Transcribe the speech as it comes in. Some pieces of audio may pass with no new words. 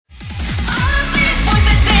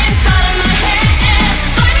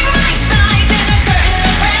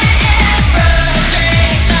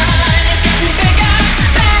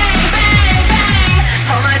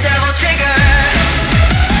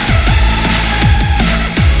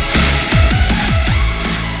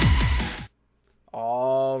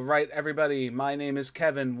right, everybody, my name is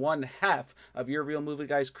Kevin, one half of your Real Movie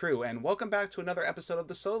Guys crew, and welcome back to another episode of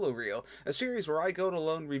the Solo Reel, a series where I go it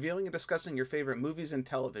alone reviewing and discussing your favorite movies and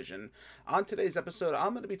television. On today's episode,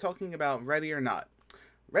 I'm going to be talking about Ready or Not.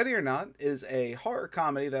 Ready or Not is a horror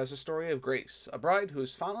comedy that is a story of Grace, a bride who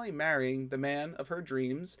is finally marrying the man of her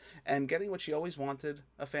dreams and getting what she always wanted,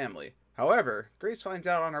 a family. However, Grace finds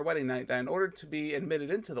out on her wedding night that in order to be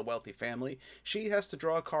admitted into the wealthy family, she has to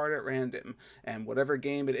draw a card at random, and whatever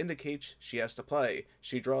game it indicates, she has to play.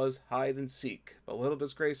 She draws hide and seek, but little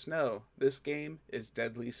does Grace know, this game is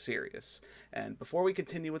deadly serious. And before we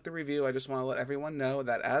continue with the review, I just want to let everyone know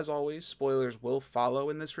that, as always, spoilers will follow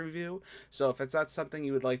in this review, so if it's not something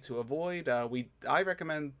you would like to avoid, I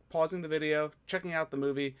recommend pausing the video, checking out the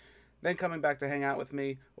movie, then coming back to hang out with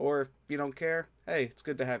me, or if you don't care, hey, it's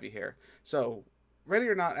good to have you here. So, Ready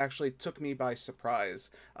or Not actually took me by surprise.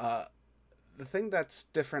 The thing that's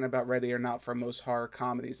different about Ready or Not from most horror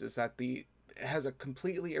comedies is that it has a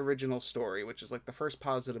completely original story, which is like the first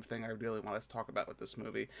positive thing I really want to talk about with this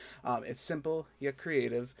movie. It's simple yet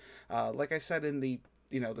creative. Like I said in the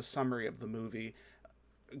summary of the movie,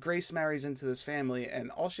 Grace marries into this family, and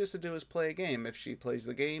all she has to do is play a game. If she plays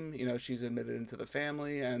the game, she's admitted into the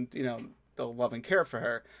family, and they'll love and care for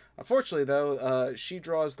her. Unfortunately, though, she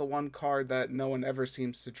draws the one card that no one ever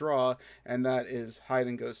seems to draw, and that is hide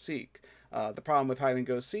and go seek. The problem with hide and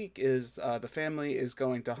go seek is the family is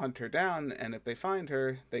going to hunt her down, and if they find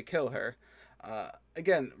her, they kill her.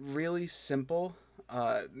 Again, really simple.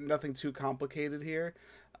 Nothing too complicated here.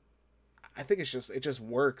 I think it just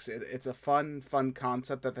works. It's a fun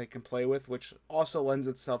concept that they can play with, which also lends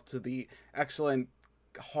itself to the excellent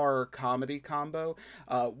horror comedy combo.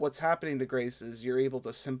 What's happening to Grace is you're able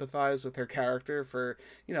to sympathize with her character for,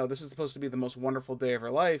 this is supposed to be the most wonderful day of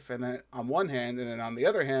her life, and then on one hand, and then on the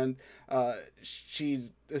other hand,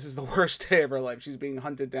 this is the worst day of her life. She's being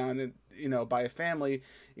hunted down, and by a family,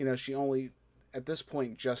 she only at this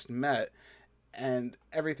point just met, and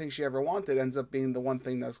everything she ever wanted ends up being the one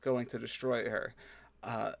thing that's going to destroy her.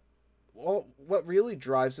 Uh, well, what really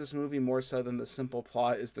drives this movie more so than the simple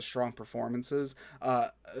plot is the strong performances,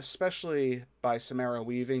 especially by Samara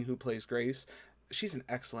Weaving, who plays Grace. She's an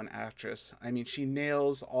excellent actress. I mean, she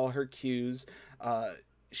nails all her cues.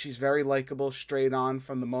 She's very likable straight on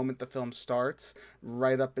from the moment the film starts,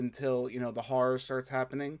 right up until the horror starts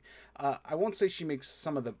happening. I won't say she makes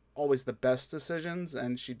some of the always the best decisions,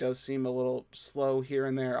 and she does seem a little slow here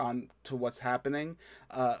and there on to what's happening.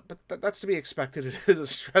 But that's to be expected. It is a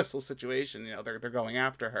stressful situation. They're going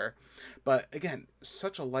after her, but again,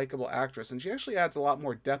 such a likable actress, and she actually adds a lot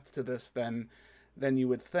more depth to this than you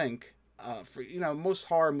would think. Most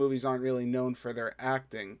horror movies aren't really known for their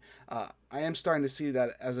acting. I am starting to see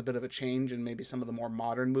that as a bit of a change in maybe some of the more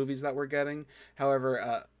modern movies that we're getting.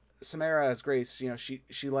 However, Samara as Grace,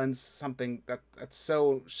 she lends something that's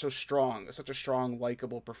so strong, such a strong,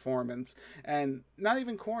 likable performance, and not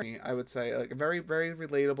even corny. I would say, like, very very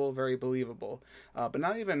relatable, very believable. But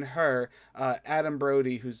not even her. Adam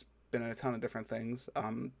Brody, who's been in a ton of different things.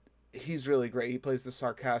 He's really great. He plays the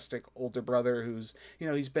sarcastic older brother who's,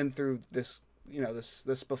 he's been through this,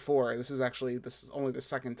 this before. This is only the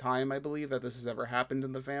second time, I believe, that this has ever happened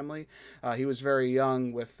in the family. He was very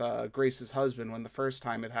young with Grace's husband when the first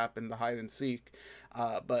time it happened, the hide and seek.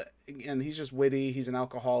 But again, he's just witty. He's an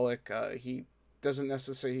alcoholic. He doesn't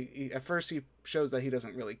necessarily. At first, he shows that he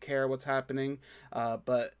doesn't really care what's happening,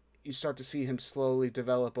 but you start to see him slowly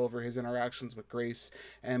develop over his interactions with Grace,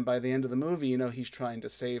 and by the end of the movie, he's trying to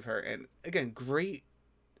save her. And again, great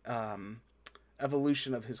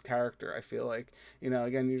evolution of his character. I feel like,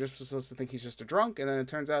 again, you're just supposed to think he's just a drunk, and then it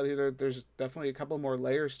turns out there's definitely a couple more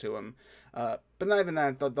layers to him. But not even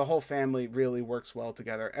that, the whole family really works well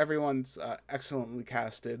together. Everyone's excellently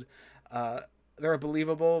casted. They're a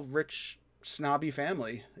believable, rich, snobby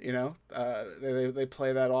family. They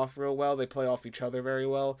play that off real well. They play off each other very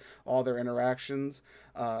well, all their interactions,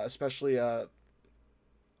 especially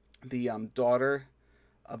the daughter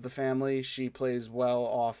of the family. She plays well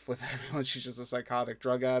off with everyone. She's just a psychotic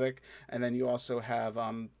drug addict. And then you also have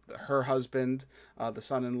her husband, the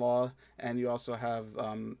son-in-law, and you also have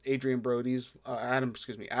Adam Brody,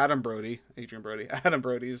 Adam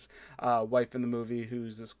Brody's wife in the movie,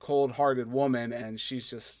 who's this cold-hearted woman, and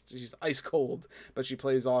she's ice cold, but she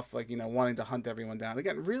plays off like, wanting to hunt everyone down.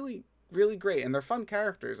 Again, really really great, and they're fun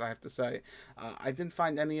characters, I have to say. I didn't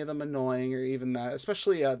find any of them annoying, or even that,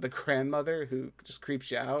 especially the grandmother who just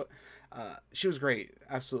creeps you out. She was great,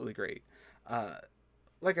 absolutely great.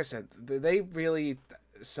 Like I said, they really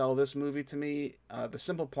sell this movie to me. The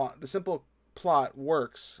simple plot, the simple plot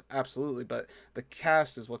works absolutely, but the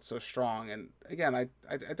cast is what's so strong. And again, I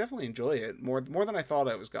definitely enjoy it more than I thought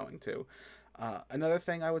I was going to. Another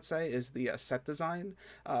thing I would say is the set design.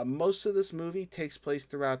 Most of this movie takes place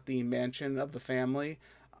throughout the mansion of the family.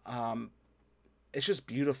 Um, it's just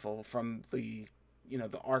beautiful, from the,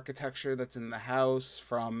 the architecture that's in the house,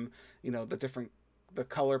 from, the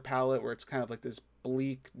color palette, where it's kind of like this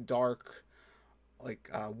bleak, dark,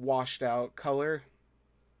 like washed out color.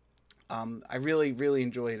 I really, really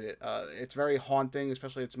enjoyed it. It's very haunting,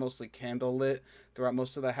 especially it's mostly candle lit throughout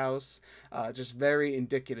most of the house. Just very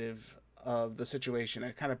indicative of the situation.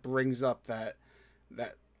 It kind of brings up that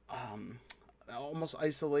um, almost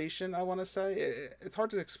isolation, I want to say. It's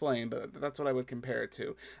hard to explain, but that's what I would compare it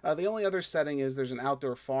to. The only other setting is there's an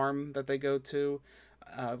outdoor farm that they go to,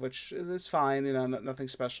 which is fine, nothing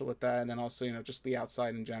special with that. And then also, just the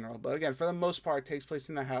outside in general. But again, for the most part, it takes place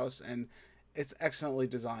in the house, and it's excellently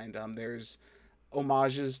designed. There's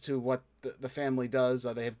homages to what the family does.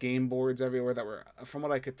 They have game boards everywhere that were, from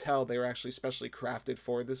what I could tell, they were actually specially crafted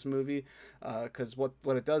for this movie. Because what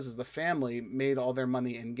it does is the family made all their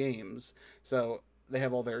money in games, so they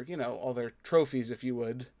have all their trophies, if you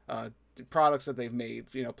would, products that they've made,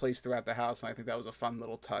 placed throughout the house, and I think that was a fun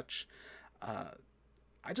little touch.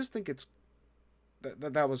 I just think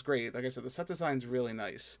that was great. Like I said, the set design's really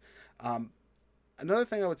nice. Another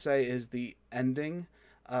thing I would say is the ending.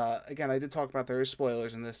 Again, I did talk about there are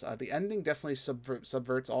spoilers in this. The ending definitely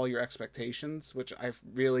subverts all your expectations, which I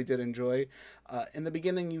really did enjoy. In the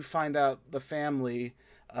beginning, you find out the family.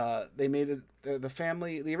 They made it. The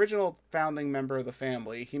family, the original founding member of the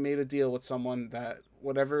family, he made a deal with someone that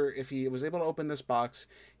whatever, if he was able to open this box,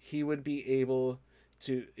 he would be able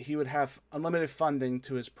he would have unlimited funding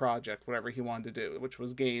to his project, whatever he wanted to do, which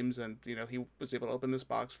was games. And he was able to open this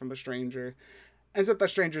box from a stranger. Ends up that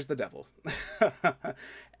stranger's the devil.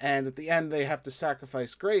 And at the end, they have to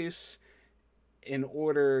sacrifice Grace in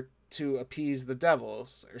order to appease the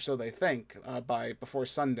devils, or so they think, before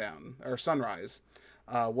sundown or sunrise.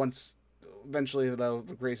 Once eventually, though,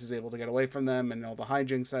 Grace is able to get away from them, and all the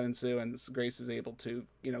hijinks that ensue, and Grace is able to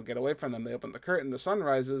get away from them. They open the curtain, the sun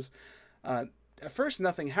rises. At first,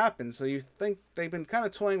 nothing happens, so you think they've been kind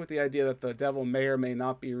of toying with the idea that the devil may or may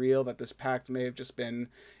not be real, that this pact may have just been,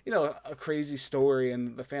 a crazy story,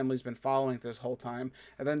 and the family's been following it this whole time.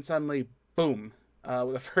 And then suddenly, boom,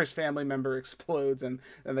 the first family member explodes, and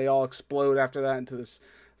they all explode after that into this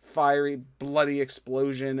fiery, bloody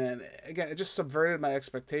explosion. And again, it just subverted my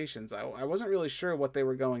expectations. I wasn't really sure what they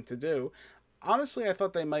were going to do. Honestly, I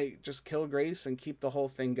thought they might just kill Grace and keep the whole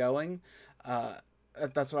thing going.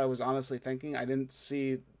 That's what I was honestly thinking. I didn't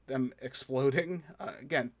see them exploding.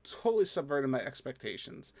 Again, totally subverted my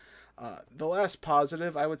expectations. The last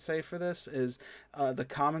positive I would say for this is the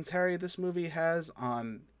commentary this movie has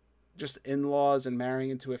on just in-laws and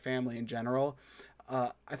marrying into a family in general.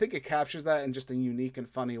 I think it captures that in just a unique and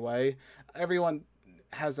funny way. Everyone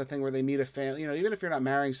has that thing where they meet a family, even if you're not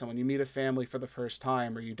marrying someone, you meet a family for the first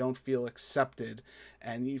time, or you don't feel accepted,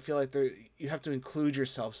 and you feel like you have to include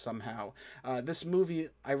yourself somehow. This movie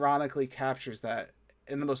ironically captures that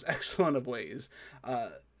in the most excellent of ways.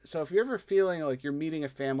 So if you're ever feeling like you're meeting a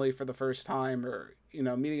family for the first time, or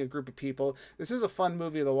meeting a group of people, this is a fun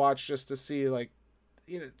movie to watch, just to see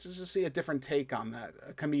just to see a different take on that,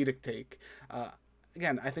 a comedic take.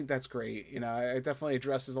 Again, I think that's great. It definitely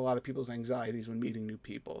addresses a lot of people's anxieties when meeting new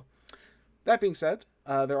people. That being said,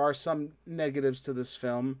 there are some negatives to this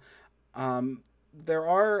film. There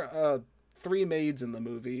are 3 maids in the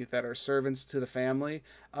movie that are servants to the family.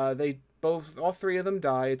 All 3 of them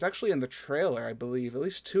die. It's actually in the trailer, I believe. At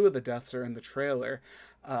least 2 of the deaths are in the trailer.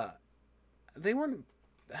 They weren't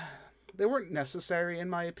necessary, in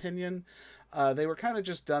my opinion. They were kind of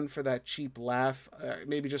just done for that cheap laugh,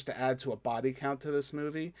 maybe just to add to a body count to this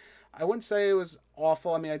movie. I wouldn't say it was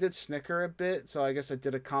awful. I mean, I did snicker a bit, so I guess it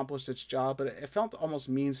did accomplish its job, but it felt almost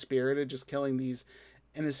mean-spirited, just killing these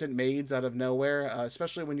innocent maids out of nowhere,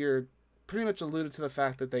 especially when you're pretty much alluded to the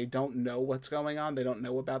fact that they don't know what's going on. They don't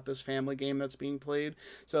know about this family game that's being played.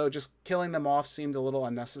 So just killing them off seemed a little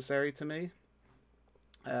unnecessary to me.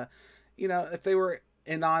 If they were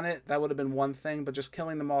in on it, that would have been one thing, but just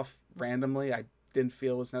killing them off randomly, I didn't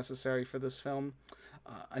feel was necessary for this film.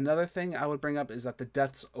 Another thing I would bring up is that the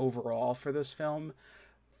deaths overall for this film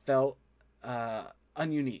felt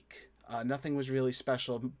ununique. Nothing was really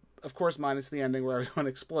special. Of course, minus the ending where everyone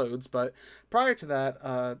explodes, but prior to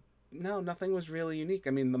that, no, nothing was really unique.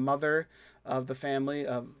 I mean, the mother of the family,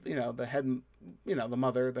 the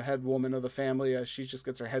head woman of the family, she just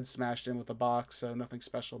gets her head smashed in with a box, so nothing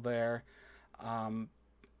special there.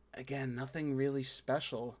 Again, nothing really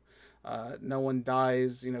special. No one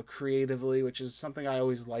dies, creatively, which is something I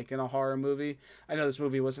always like in a horror movie. I know this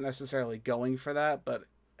movie wasn't necessarily going for that, but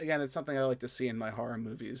again, it's something I like to see in my horror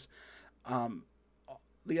movies. Um,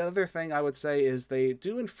 the other thing I would say is they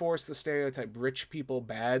do enforce the stereotype rich people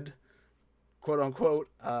bad, quote unquote.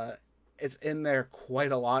 It's in there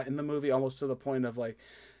quite a lot in the movie, almost to the point of like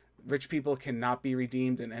rich people cannot be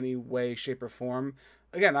redeemed in any way, shape, or form.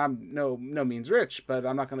 Again, I'm no means rich, but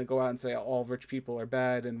I'm not going to go out and say all rich people are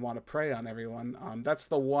bad and want to prey on everyone. That's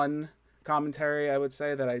the one commentary I would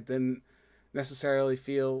say that I didn't necessarily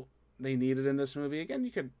feel they needed in this movie. Again,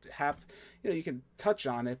 you can touch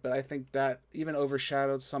on it, but I think that even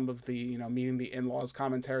overshadowed some of the, meeting the in-laws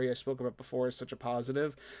commentary I spoke about before is such a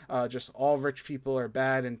positive. Just all rich people are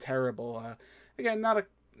bad and terrible. Again, not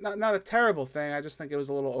a terrible thing. I just think it was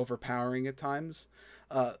a little overpowering at times.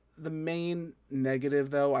 The main negative,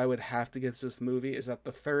 though, I would have to get to this movie is that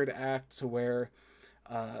the third act to where,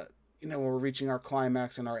 when we're reaching our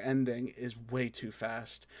climax and our ending is way too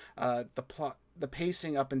fast. The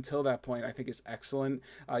pacing up until that point, I think, is excellent.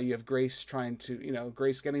 You have Grace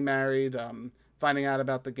Grace getting married, finding out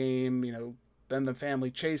about the game, then the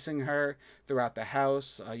family chasing her throughout the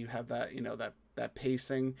house. You have that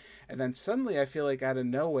pacing, and then suddenly I feel like out of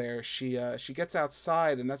nowhere she gets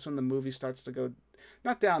outside, and that's when the movie starts to go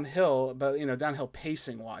not downhill, but downhill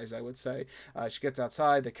pacing wise, I would say. She gets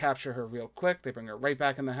outside, they capture her real quick, they bring her right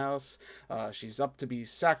back in the house. She's up to be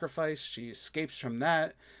sacrificed, she escapes from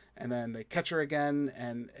that, and then they catch her again,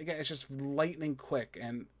 and again it's just lightning quick,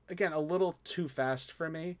 and again a little too fast for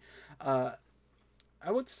me. I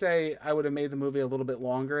would say I would have made the movie a little bit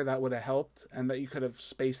longer. That would have helped, and that you could have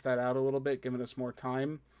spaced that out a little bit, given us more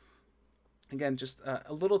time. Again, just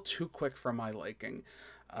a little too quick for my liking.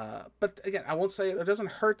 But again, I won't say it doesn't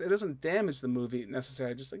hurt. It doesn't damage the movie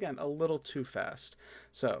necessarily. Just, again, a little too fast.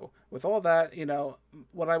 So with all that,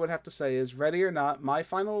 what I would have to say is Ready or Not. My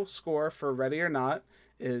final score for Ready or Not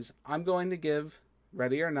is I'm going to give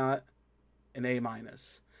Ready or Not an A-.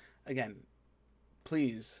 Again,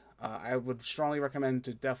 please, I would strongly recommend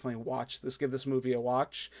to definitely give this movie a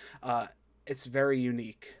watch. It's very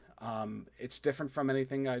unique. It's different from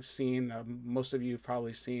anything I've seen. Most of you have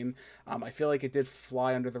probably seen. I feel like it did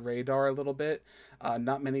fly under the radar a little bit.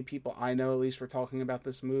 Not many people I know, at least, were talking about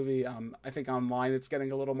this movie. I think online it's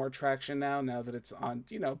getting a little more traction now that it's on,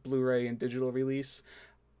 Blu-ray and digital release.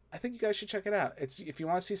 I think you guys should check it out. If you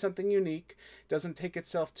want to see something unique, doesn't take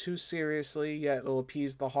itself too seriously, yet it'll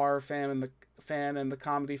appease the horror fan and the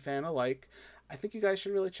comedy fan alike. I think you guys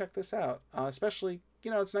should really check this out. Especially,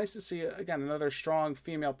 it's nice to see, again, another strong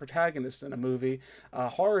female protagonist in a movie.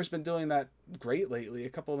 Horror's been doing that great lately. A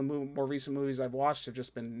couple of the more recent movies I've watched have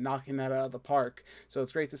just been knocking that out of the park. So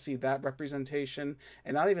it's great to see that representation.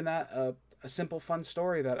 And not even that, a simple, fun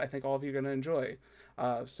story that I think all of you are going to enjoy.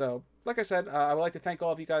 So, like I said, I would like to thank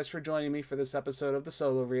all of you guys for joining me for this episode of the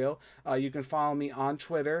Solo Reel. You can follow me on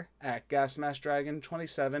Twitter at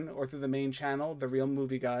GasMaskDragon27 or through the main channel, The Real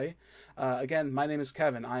Movie Guy. Again, my name is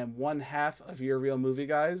Kevin. I am one half of your Real Movie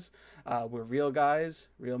Guys. We're real guys,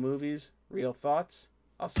 real movies, real thoughts.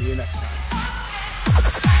 I'll see you next time.